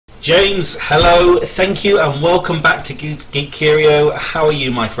James, hello, thank you, and welcome back to Geek Curio. How are you,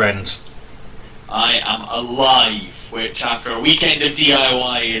 my friend? I am alive, which after a weekend of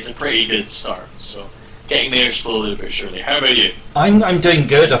DIY is a pretty good start. So, getting there slowly but surely. How about you? I'm doing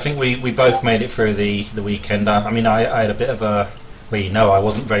good. I think we both made it through the weekend. I had a bit of a... Well, you know, I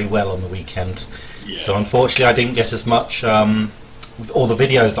wasn't very well on the weekend. Yeah. So unfortunately I didn't get as much with all the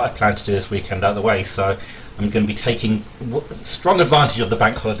videos that I planned to do this weekend out of the way. So I'm going to be taking strong advantage of the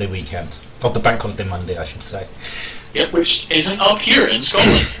bank holiday weekend. Of the bank holiday Monday, I should say. Yep, which isn't up here in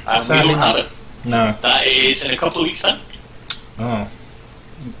Scotland. We don't have it. No. That is in a couple of weeks' time. Oh.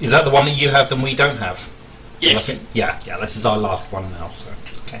 Is that the one that you have and we don't have? Yes. Well, yeah, this is our last one now, so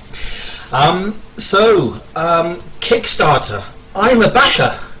okay. Kickstarter. I'm a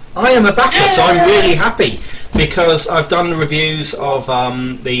backer. So I'm really happy because I've done the reviews of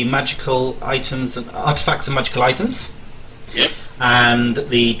the magical items and artifacts and magical items. Yep. And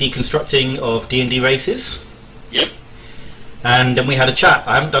the deconstructing of D&D races. Yep. And then we had a chat.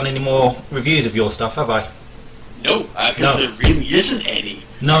 I haven't done any more reviews of your stuff, have I? No, because there really isn't any.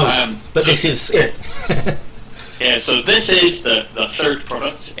 No, but this is it. Yeah, so this is the third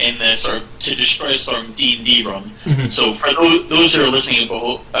product in the sort of To Destroy a Storm D&D run. Mm-hmm. So for those who are listening at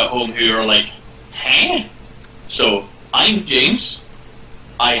home who are like, huh? So, I'm James.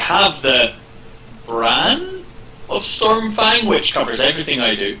 I have the Bran of Stormfang, which covers everything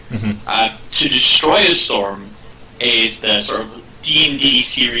I do. Mm-hmm. To Destroy a Storm is the sort of D&D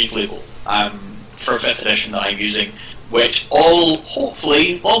series label for 5th edition that I'm using, which all,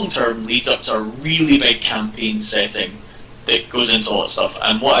 hopefully, long-term leads up to a really big campaign setting that goes into all that stuff.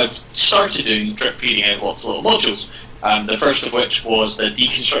 And what I've started doing, drip-feeding out lots of little modules, the first of which was the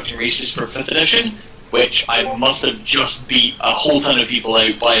Deconstructing Races for 5th edition, which I must have just beat a whole ton of people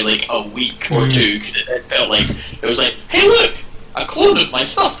out by like a week or two, because it felt like, it was like, hey look, a clone of my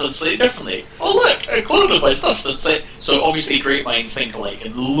stuff done slightly differently. Oh look, a clone of my stuff done slightly... So obviously great minds think alike,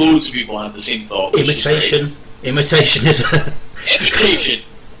 and loads of people have the same thought. Imitation is Imitation.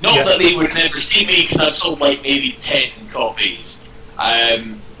 Not that they would never see me, because I've sold like maybe 10 copies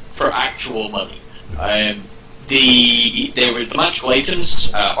for actual money. There were the magical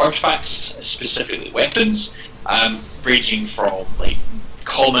items, artifacts, specifically weapons, ranging from like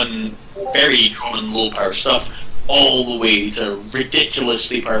common, very common low power stuff, all the way to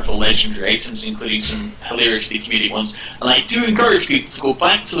ridiculously powerful legendary items, including some hilariously comedic ones. And I do encourage people to go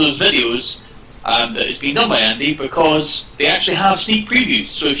back to those videos that has been done by Andy, because they actually have sneak previews.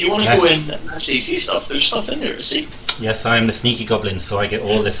 So if you want to go in and actually see stuff, there's stuff in there to see. Yes, I am the sneaky goblin, so I get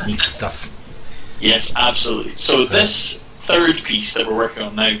all the sneaky stuff. Yes, absolutely. So this third piece that we're working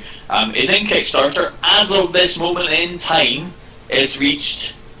on now is in Kickstarter. As of this moment in time, it's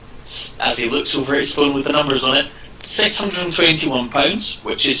reached, as he looks over his phone with the numbers on it, £621,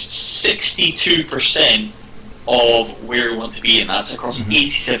 which is 62% of where we want to be, and that's across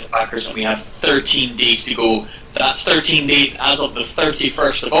 87 backers, and we have 13 days to go. That's 13 days as of the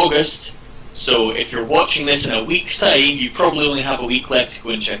 31st of August. So if you're watching this in a week's time, you probably only have a week left to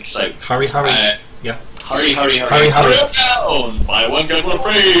go and check us out. Hurry. Yeah. Hurry up down! Buy one, get one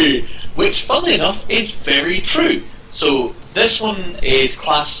free! Which, funnily enough, is very true. So this one is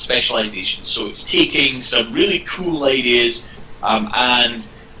class specialization. So it's taking some really cool ideas and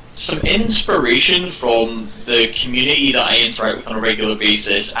some inspiration from the community that I interact with on a regular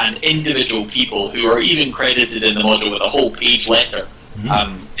basis, and individual people who are even credited in the module with a whole page letter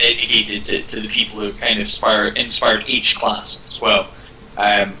dedicated to the people who have kind of inspired each class as well.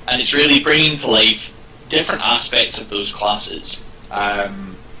 And it's really bringing to life different aspects of those classes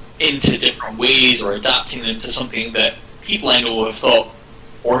into different ways, or adapting them to something that people I know have thought,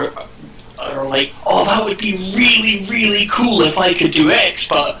 or are like, oh, that would be really, really cool if I could do X,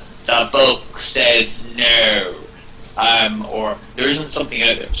 but the book says no. Or there isn't something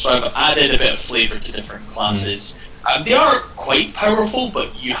out there. So I've added a bit of flavour to different classes. They are quite powerful,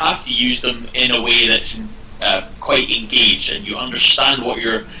 but you have to use them in a way that's quite engaged, and you understand what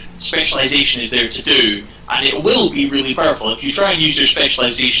your specialization is there to do, and it will be really powerful. If you try and use your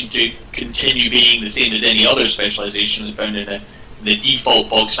specialization to continue being the same as any other specialization that's found in the default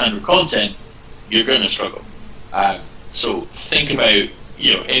bog standard content, you're going to struggle. So think about,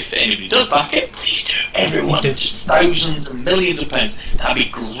 if anybody does back it, please do. Everyone, just thousands and millions of pounds. That'd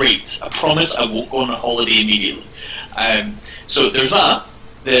be great. I promise I won't go on a holiday immediately. So there's that.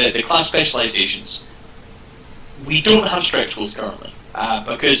 The class specializations. We don't have stretch goals currently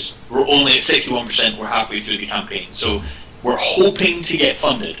because we're only at 61%. We're halfway through the campaign, so we're hoping to get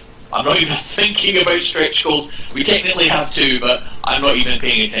funded. I'm not even thinking about stretch goals. We technically have two, but I'm not even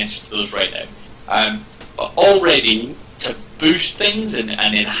paying attention to those right now. Already, to boost things and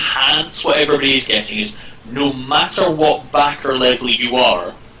enhance what everybody's getting is no matter what backer level you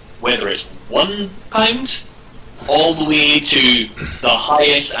are, whether it's £1 all the way to the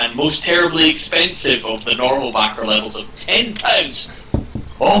highest and most terribly expensive of the normal backer levels of £10.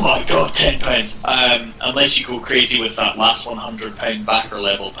 Oh my god, £10. Unless you go crazy with that last £100 backer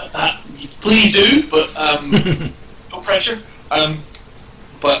level, but that please do. But no pressure.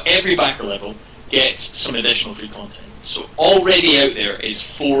 But every backer level gets some additional free content. So already out there is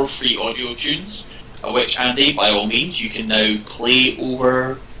 4 free audio tunes, which, Andy, by all means, you can now play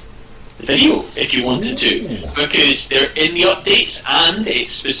over the video if you wanted to, because they're in the updates, and it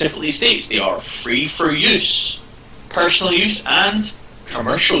specifically states they are free for use, personal use and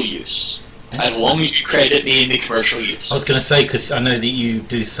commercial use. As long as you credit me in the commercial use. I was going to say, because I know that you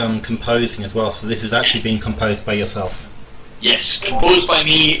do some composing as well, so this is actually being composed by yourself. Yes, composed by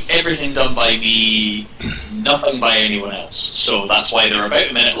me, everything done by me, nothing by anyone else. So that's why they're about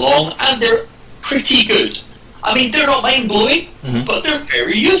a minute long, and they're pretty good. I mean, they're not mind-blowing, but they're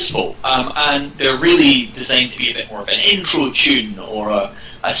very useful. And they're really designed to be a bit more of an intro tune or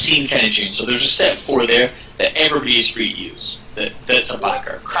a scene kind of tune. So there's a set of 4 there that everybody is free to use. That's a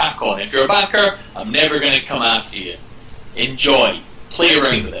backer. Crack on. If you're a backer, I'm never going to come after you. Enjoy. Play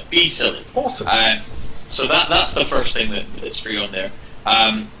around with it. Be silly. Awesome. So that's the first thing that's free on there.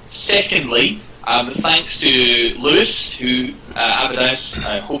 Secondly, thanks to Lewis, who Abadas,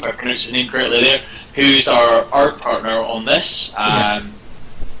 I hope I pronounced his name correctly there, who's our art partner on this. Yes.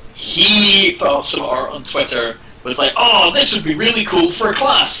 He put up some art on Twitter, was like, "Oh, this would be really cool for a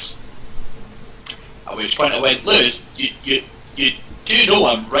class." At which point I went, "Lewis, you do know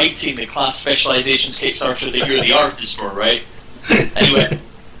I'm writing the class specializations Kickstarter that you're the artist for, right?" And he went,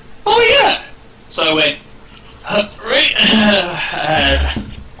 "Oh yeah." So I went, right.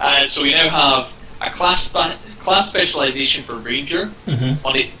 So we now have a class specialization for Ranger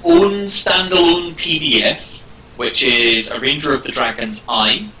on its own standalone PDF, which is a Ranger of the Dragon's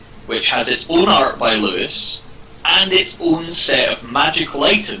Eye, which has its own art by Lewis, and its own set of magical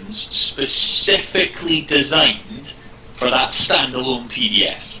items specifically designed for that standalone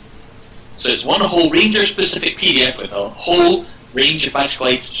PDF. So it's one whole Ranger-specific PDF with a whole range of magical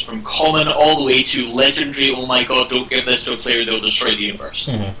items from common all the way to legendary, oh my god, don't give this to a player, they'll destroy the universe.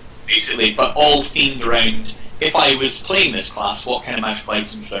 Basically, but all themed around, if I was playing this class, what kind of magical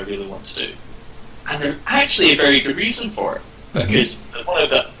items would I really want to do? And there's actually a very good reason for it, because one of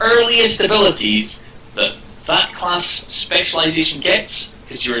the earliest abilities that class specialization gets,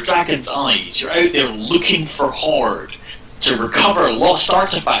 because you're a dragon's eyes, you're out there looking for Horde to recover lost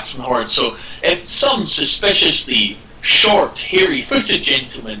artifacts from Horde. So if some suspiciously short, hairy-footed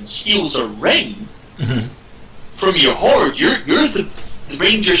gentleman steals a ring from your Horde, you're the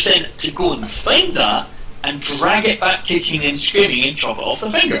ranger sent to go and find that and drag it back kicking and screaming and chop it off the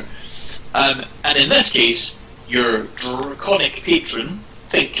finger. And in this case, your draconic patron,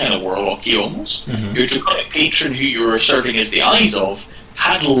 think kind of warlocky almost, your draconic patron who you were serving as the eyes of,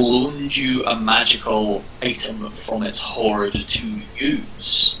 had loaned you a magical item from its Horde to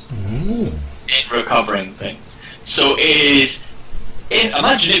use in recovering things. So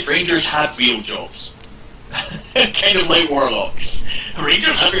imagine if Rangers had real jobs. Kind of like Warlocks.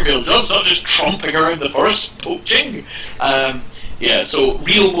 Rangers having real jobs, not just tromping around the forest poaching. Yeah, so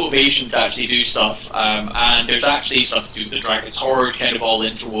real motivation to actually do stuff. And there's actually stuff to do with the Dragon's Horde, kind of all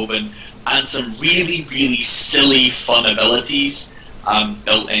interwoven, and some really, really silly fun abilities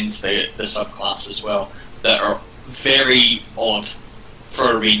built into the subclass as well, that are very odd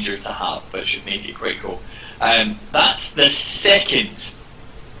for a Ranger to have, but should make it quite cool. That's the second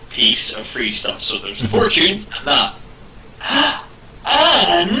piece of free stuff. So there's Fortune and that.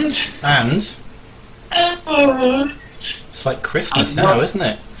 And it's like Christmas now, isn't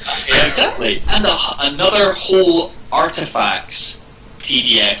it? Yeah, exactly. And another whole artifacts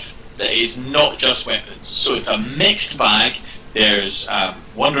PDF that is not just weapons. So it's a mixed bag. There's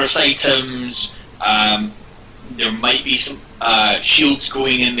wondrous items. There might be some shields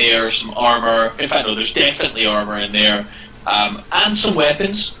going in there, some armor. In fact, no, there's definitely armor in there, and some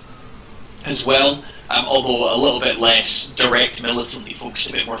weapons as well. Although a little bit less direct, militantly focused,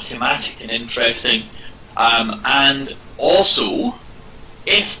 a bit more thematic and interesting. And also,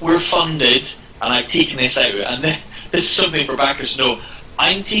 if we're funded, and I've taken this out, and this is something for backers to know,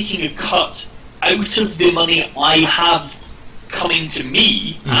 I'm taking a cut out of the money I have coming to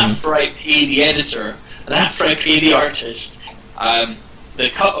me after I pay the editor and after I pay the artist. The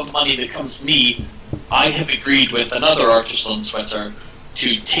cut of money that comes to me, I have agreed with another artist on Twitter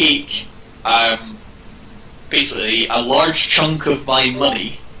to take basically a large chunk of my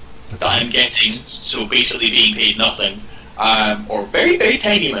money that I'm getting, so basically being paid nothing, or very, very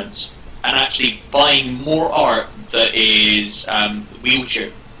tiny amounts, and actually buying more art that is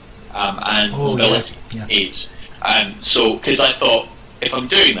wheelchair and mobility aids. So, because I thought, if I'm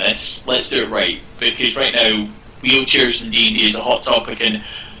doing this, let's do it right, because right now wheelchairs in D&D is a hot topic in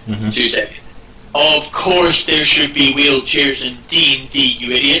 2 seconds. Of course there should be wheelchairs in D&D,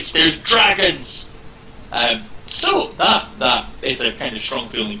 you idiots. There's dragons! So that is a kind of strong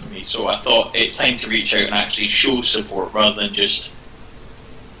feeling for me. So I thought it's time to reach out and actually show support rather than just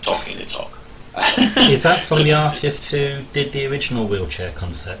talking the talk. Is that from the artist who did the original wheelchair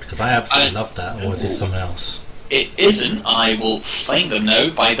concept? Because I absolutely loved that, or is it someone else? It isn't. I will find them now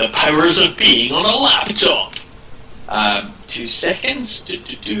by the powers of being on a laptop. 2 seconds. It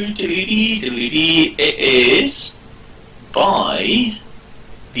is by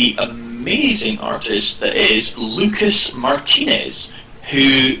the amazing artist that is Lucas Martinez,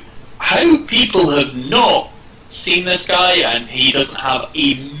 who, how people have not seen this guy, and he doesn't have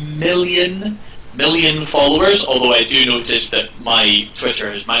a million followers, although I do notice that my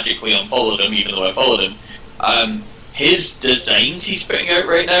Twitter has magically unfollowed him, even though I followed him. His designs he's putting out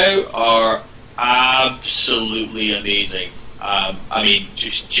right now are absolutely amazing. I mean,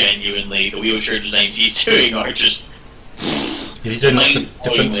 just genuinely, the wheelchair designs he's doing are just... Is he doing lots of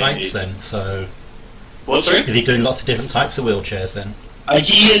different types then? So, what, sorry? Is he doing lots of different types of wheelchairs then?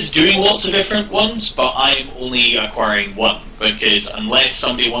 He is doing lots of different ones, but I'm only acquiring one, because unless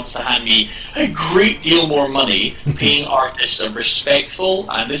somebody wants to hand me a great deal more money, paying artists a respectful,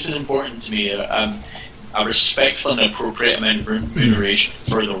 and this is important to me, a respectful and appropriate amount of remuneration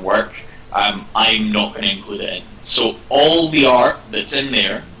for their work, I'm not going to include it in. So all the art that's in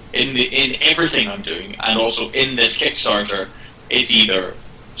there, in everything I'm doing, and also in this Kickstarter, is either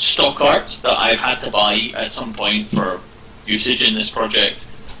stock art that I've had to buy at some point for usage in this project,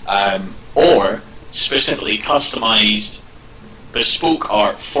 or specifically customized bespoke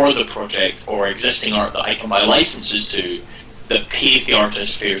art for the project, or existing art that I can buy licenses to that pays the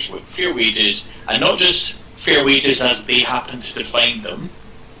artist fair wages, and not just fair wages as they happen to define them,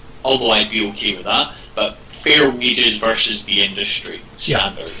 although I'd be okay with that, but fair wages versus the industry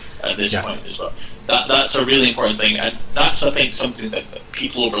standard at this point as well. That's a really important thing, and that's, I think, something that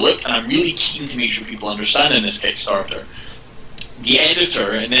people overlook, and I'm really keen to make sure people understand in this Kickstarter. The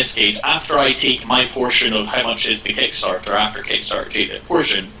editor, in this case, after I take my portion of how much is the Kickstarter, after Kickstarter take that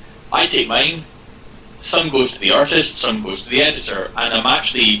portion, I take mine, some goes to the artist, some goes to the editor, and I'm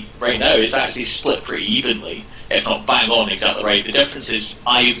actually, right now, it's actually split pretty evenly, if not bang on exactly right. The difference is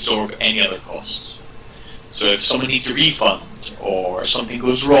I absorb any other costs. So if someone needs a refund, or something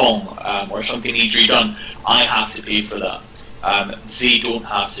goes wrong, or something needs redone, I have to pay for that. They don't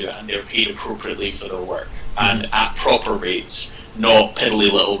have to, and they're paid appropriately for their work, and at proper rates, not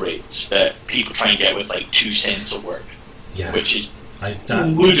piddly little rates that people try and get with like 2 cents a work, which is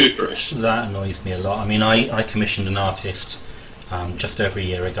ludicrous. That annoys me a lot. I mean, I commissioned an artist just over a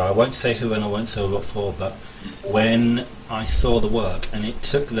year ago. I won't say who and I won't say what for, but when I saw the work, and it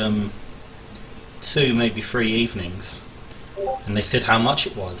took them 2, maybe 3 evenings, and they said how much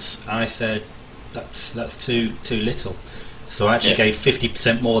it was, I said that's too little. So I actually gave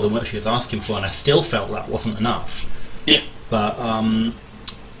 50% more than what she was asking for, and I still felt that wasn't enough. But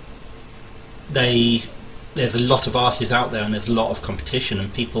there's a lot of artists out there, and there's a lot of competition,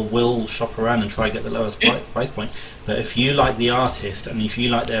 and people will shop around and try to get the lowest price point. But if you like the artist, and if you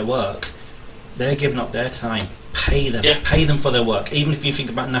like their work, they're giving up their time. Pay them for their work. Even if you think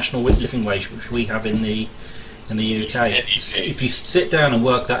about national living wage, which we have in the UK, if you sit down and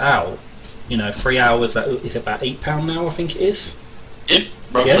work that out, 3 hours, that is about £8 now, I think it is. Yep,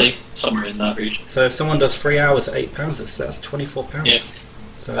 roughly somewhere in that region. So if someone does 3 hours at £8, that's £24. Yeah.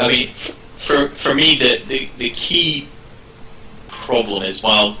 So I mean, for me, the key problem is,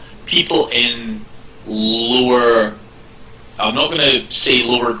 while people in lower, I'm not going to say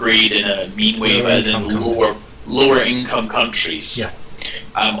lower grade in a mean way, but as in lower income countries,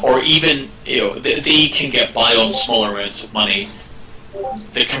 or even they can get by on smaller amounts of money.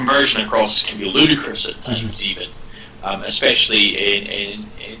 The conversion across can be ludicrous at times, even. Especially in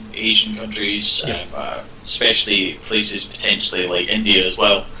Asian countries, especially places potentially like India as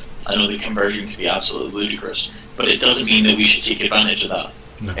well. I know the conversion can be absolutely ludicrous, but it doesn't mean that we should take advantage of that.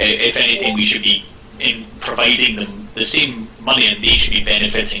 No. If anything, we should be providing them the same money, and they should be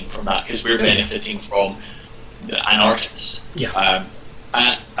benefiting from that, because we're benefiting from an artist.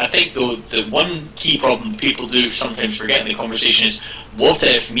 I think, though, the one key problem people do sometimes forget in the conversation is, what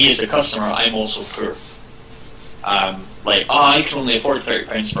if me as a customer, I'm also poor? I can only afford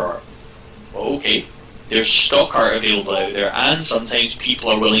 £30 for art. Well, okay, There's stock art available out there, and sometimes people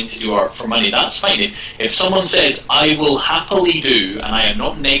are willing to do art for money. That's fine. If someone says, I will happily do, and I am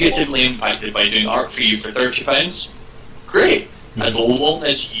not negatively impacted by doing art for you for £30, great. As long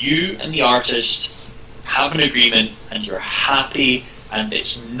as you and the artist have an agreement and you're happy and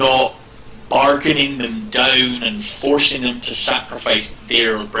it's not bargaining them down and forcing them to sacrifice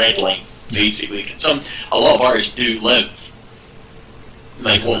their breadline, basically. Because a lot of artists do live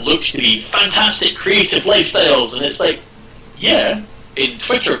like what looks to be fantastic creative lifestyles, and it's like, yeah, in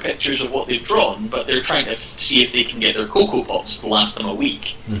Twitter pictures of what they've drawn, but they're trying to see if they can get their Cocoa Pops to last them a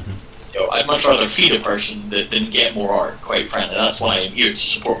week. You know, I'd much rather feed a person than get more art, quite frankly. That's why I'm here to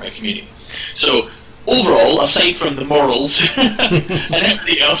support my community. So overall, aside from the morals and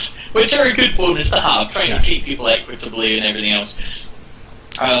everything else, which are a good bonus to have, trying to treat people equitably and everything else,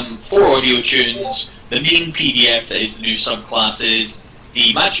 4 audio tunes, the main PDF that is the new subclasses,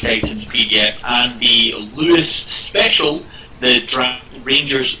 the Magic Items PDF, and the Lewis Special, the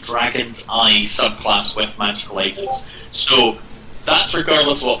Ranger's Dragon's Eye subclass with magical items. So that's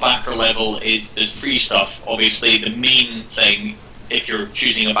regardless of what backer level is free stuff. Obviously, the main thing, if you're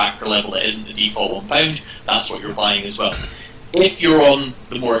choosing a backer level that isn't the default £1, that's what you're buying as well. If you're on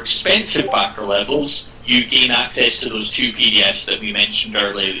the more expensive backer levels, you gain access to those 2 PDFs that we mentioned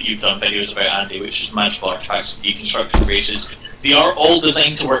earlier that you've done videos about, Andy, which is Magical Artifacts and Deconstructed Races. They are all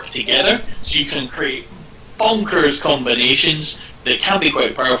designed to work together, so you can create bonkers combinations that can be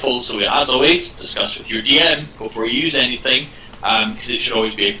quite powerful. So as always, discuss with your DM before you use anything, because it should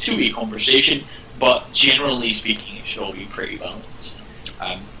always be a 2-way conversation, but generally speaking, it should all be pretty balanced.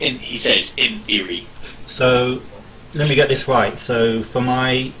 He says, in theory. So, let me get this right. So, for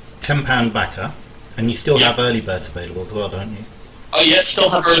my £10 backer, and you still have early birds available as well, don't you? Oh yeah, still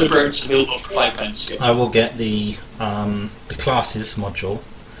have early birds available for £5. Yeah. I will get the classes module.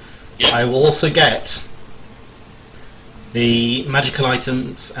 Yep. I will also get the magical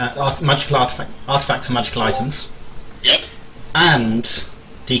items, magical artifacts and magical items. Yep. And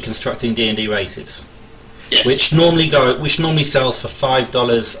deconstructing D&D races. Yes. Which normally sells for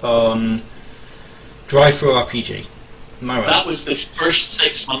 $5 on Drive-Thru RPG. Am I right? That was the first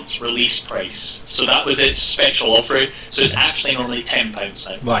 6 months release price, so that was its special offer. So it's actually normally £10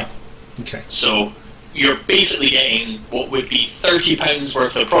 now. Right. Okay. So you're basically getting what would be £30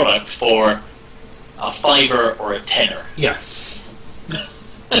 worth of product for a £5 or a £10. Yeah.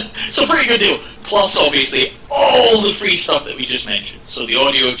 So pretty good deal. Plus, obviously, all the free stuff that we just mentioned. So the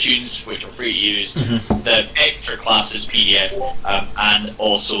audio tunes, which are free to use, the extra classes PDF, and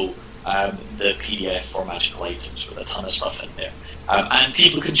also the PDF for magical items with a ton of stuff in there. And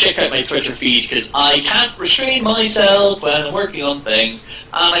people can check out my Twitter feed, because I can't restrain myself when I'm working on things,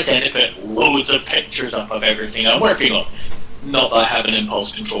 and I tend to put loads of pictures up of everything I'm working on. Not that I have an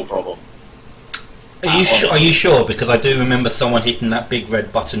impulse control problem. Are you sure? Because I do remember someone hitting that big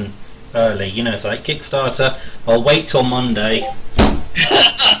red button early. You know, it's like Kickstarter. I'll wait till Monday.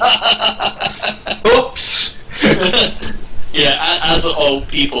 Oops. Yeah, as all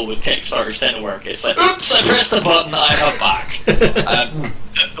people with Kickstarters tend to work, it's like, oops, I pressed the button, I have back.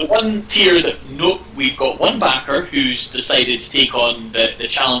 The one tier that, we've got one backer who's decided to take on the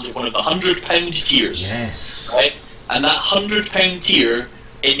challenge of one of the £100 tiers. Yes. Right? And that £100 tier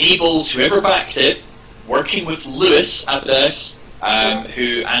enables whoever backed it, working with Lewis Abdas,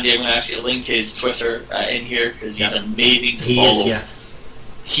 who, Andy, I'm going to ask you to link his Twitter in here, because he's amazing to follow.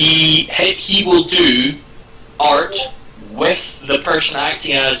 He will do art with the person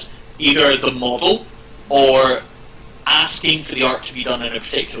acting as either the model or asking for the art to be done in a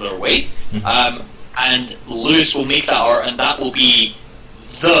particular way. And Lewis will make that art, and that will be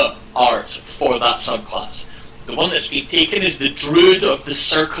the art for that subclass. The one that's been taken is the Druid of the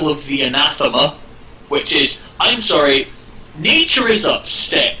Circle of the Anathema, which is, I'm sorry, nature is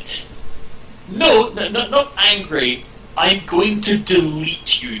upset. No, not angry. I'm going to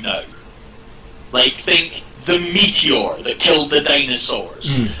delete you now. Like, think the meteor that killed the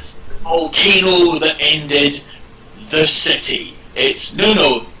dinosaurs. The volcano that ended the city. It's,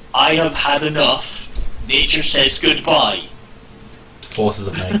 no, I have had enough. Nature says goodbye. Forces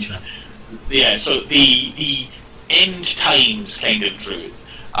of nature. Yeah, so the end times kind of druid.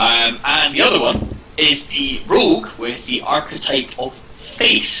 And the other one is the rogue with the archetype of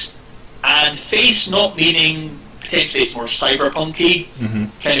face. And face not meaning, potentially it's more cyberpunky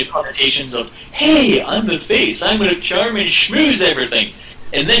kind of connotations of, hey, I'm the face, I'm going to charm and schmooze everything.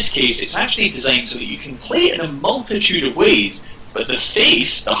 In this case, it's actually designed so that you can play it in a multitude of ways, but the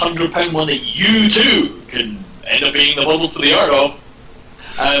face, the £100 one that you too can end up being the model for the art of.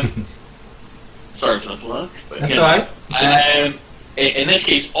 Sorry for the plug. But, That's alright. In this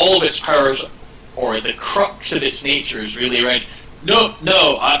case, all of its powers or the crux of its nature is really around. No,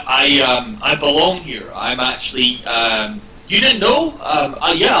 I belong here. I'm actually. You didn't know?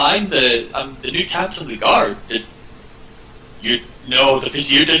 Yeah, I'm the new captain of the guard. The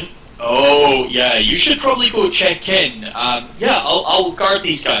vizier didn't. Oh, yeah, you should probably go check in. Yeah, I'll guard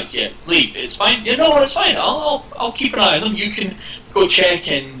these guys. Yeah, leave. It's fine. You know what? It's fine. I'll keep an eye on them. You can go check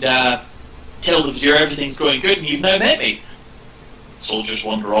and tell the vizier everything's going good, and you've now met me. Soldiers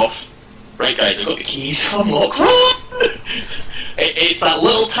wander off. Right, guys, I got the keys. Unlock. Run! It's that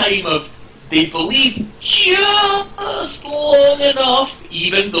little time of they believe just long enough,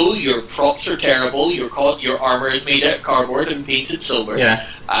 even though your props are terrible, your armor is made out of cardboard and painted silver,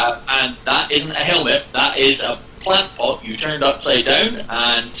 and that isn't a helmet, that is a plant pot you turned upside down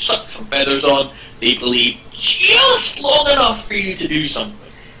and stuck some feathers on. They believe just long enough for you to do something.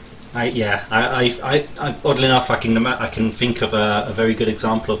 Oddly enough, I can think of a very good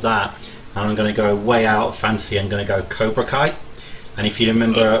example of that, and I'm going to go way out of fantasy. I'm going to go Cobra Kai, and if you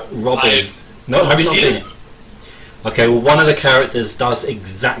remember Robin. No, have you not seen it? Okay, well, one of the characters does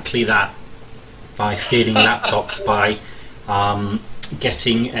exactly that by stealing laptops, by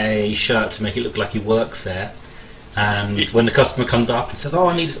getting a shirt to make it look like he works there. And when the customer comes up and says, "Oh,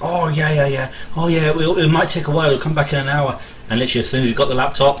 I need this," "Oh, yeah. Oh, yeah, it might take a while. It'll come back in an hour." And literally, as soon as he's got the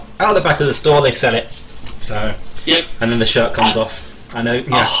laptop, out the back of the store, they sell it. So, yep. And then the shirt comes off. I know.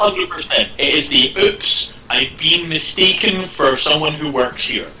 Yeah. 100%. It is the oops. I've been mistaken for someone who works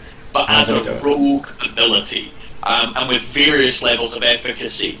here. But as a rogue ability, and with various levels of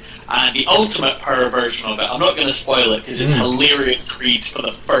efficacy. And the ultimate power version of it, I'm not going to spoil it because it's hilarious to read for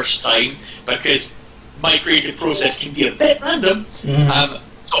the first time, because my creative process can be a bit random.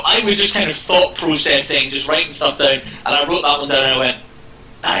 So I was just kind of thought processing, just writing stuff down, and I wrote that one down and I went,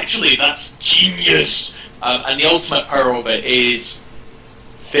 actually, that's genius. And the ultimate power of it is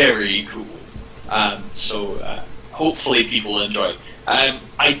very cool. So hopefully people enjoy.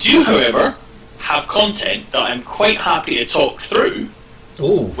 I do, however, have content that I'm quite happy to talk through,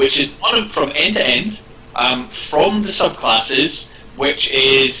 which is one from end to end, from the subclasses, which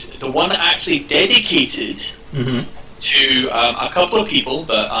is the one actually dedicated to a couple of people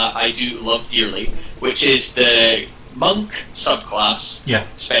that I do love dearly, which is the monk subclass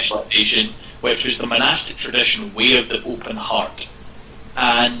specialization, which was the monastic tradition Way of the Open Heart.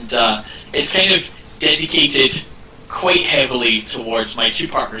 And it's kind of dedicated quite heavily towards my two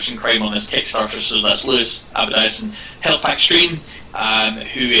partners in crime on this Kickstarter, so that's Lewis Abadias and Healthpack Stream,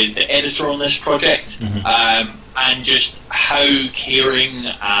 who is the editor on this project, and just how caring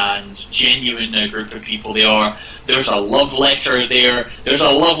and genuine a group of people they are. There's a love letter there. There's a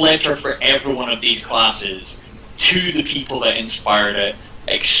love letter for every one of these classes to the people that inspired it,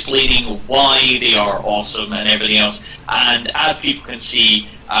 explaining why they are awesome and everything else. And as people can see,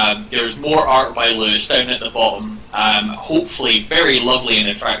 there's more art by Lewis down at the bottom. Hopefully very lovely and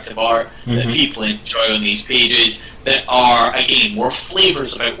attractive art that people enjoy on these pages, that are, again, more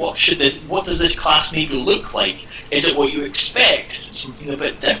flavors about what does this class maybe look like? Is it what you expect? Is it something a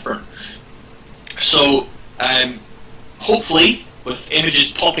bit different? So hopefully with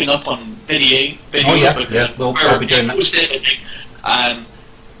images popping up on video we'll be doing that.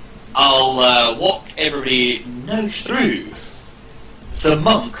 I'll walk everybody now through the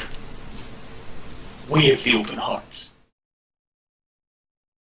monk Way of the Open Heart.